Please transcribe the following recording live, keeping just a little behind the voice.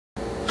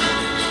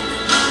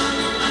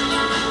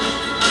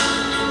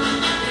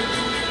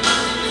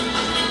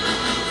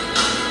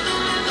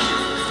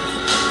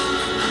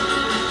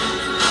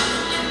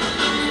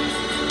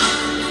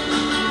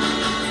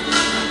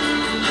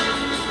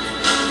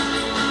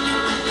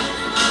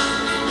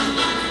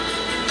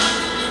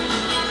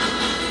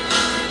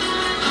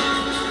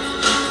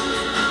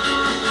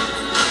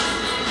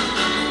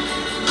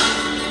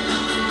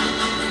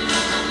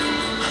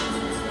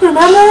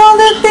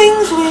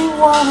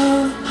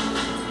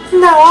haunted.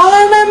 Now all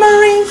our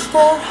memories,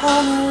 they're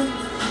haunted.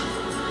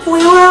 We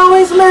were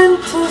always meant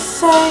to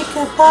say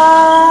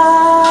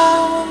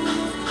goodbye.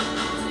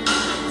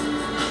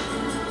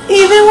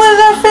 Even with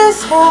our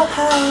fists held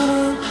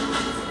high,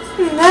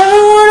 never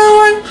would have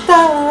worked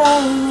out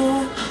right,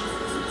 yeah.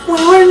 We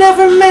were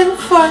never meant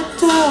for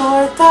do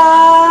or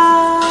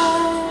die.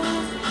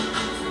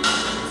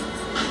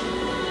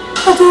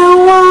 I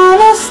didn't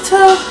want us to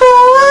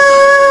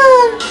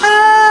burn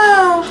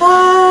out.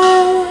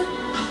 I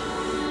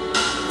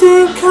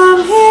didn't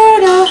come here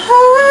to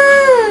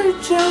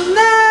hurt you.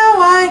 Now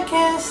I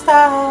can't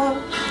stop.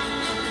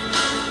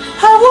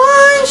 I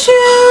want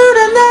you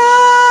to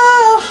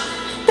know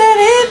that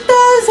it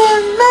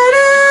doesn't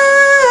matter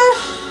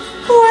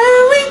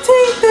where we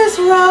take this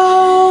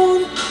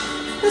road.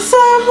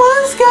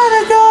 Someone's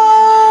gotta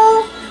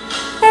go,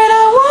 and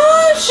I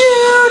want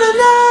you to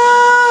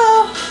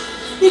know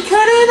you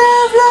couldn't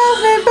have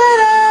loved me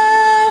better.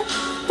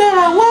 That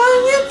I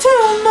want you to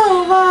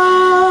move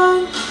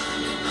on.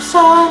 So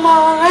I'm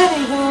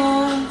already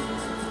gone.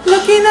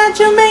 Looking at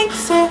you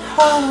makes it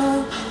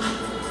harder,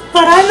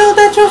 but I know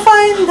that you'll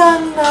find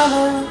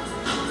another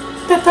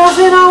that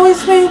doesn't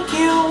always make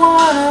you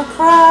wanna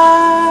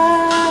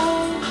cry.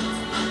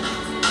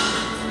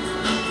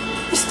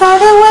 You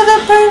started with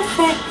a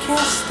perfect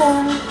kiss,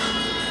 then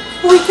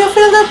we could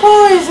feel the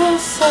poison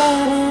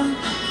setting,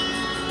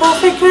 but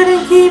we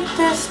couldn't keep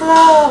this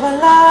love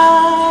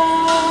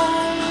alive.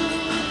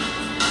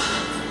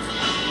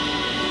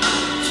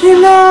 You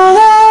know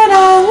that I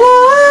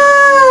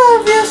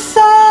love you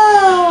so.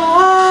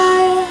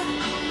 I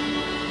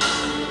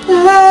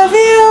love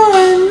you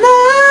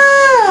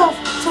enough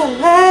to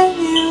let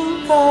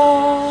you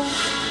go.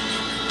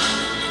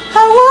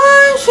 I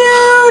want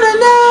you to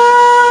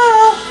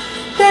know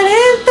that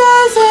it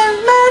doesn't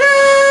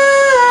matter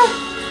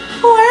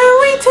where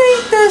we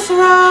take this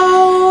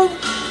road.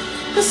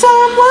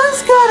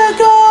 Someone's gotta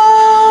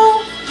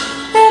go,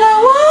 and I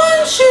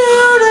want you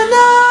to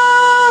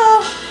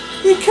know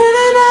you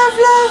couldn't have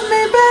loved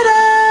me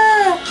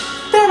better.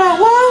 That I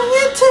want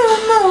you to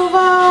move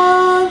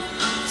on.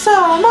 So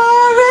I'm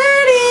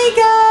already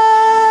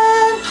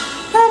gone.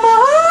 I'm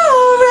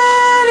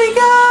already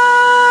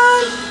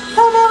gone.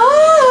 I'm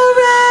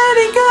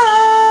already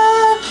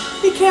gone.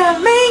 You can't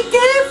make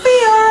it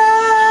feel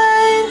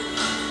right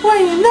when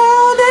you know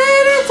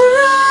that it's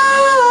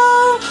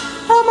wrong.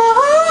 I'm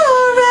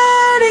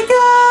already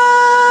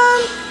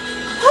gone.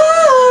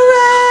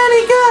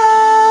 Already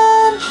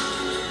gone.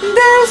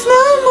 There's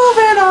no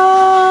moving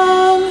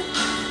on.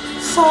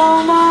 So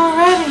I'm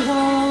already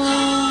gone.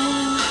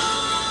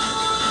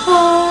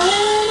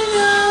 Already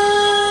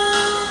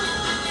gone.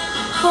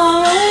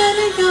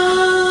 Already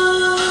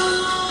gone.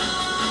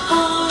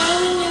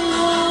 Already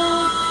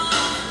gone.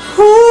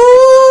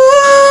 Ooh,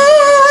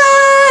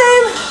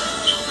 I'm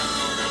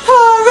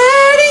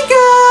already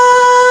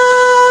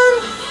gone.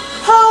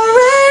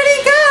 Already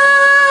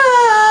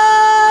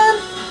gone.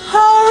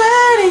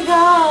 Already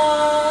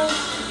gone.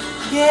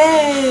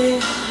 Yeah.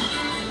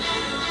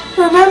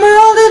 Remember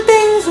all the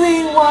things we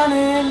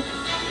wanted.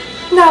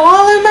 Now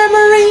all our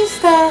memories,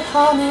 they're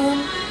haunted.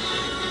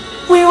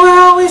 We were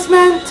always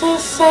meant to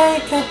say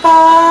goodbye.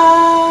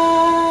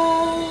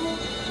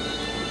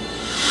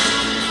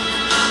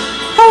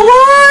 I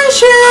want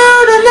you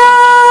to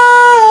know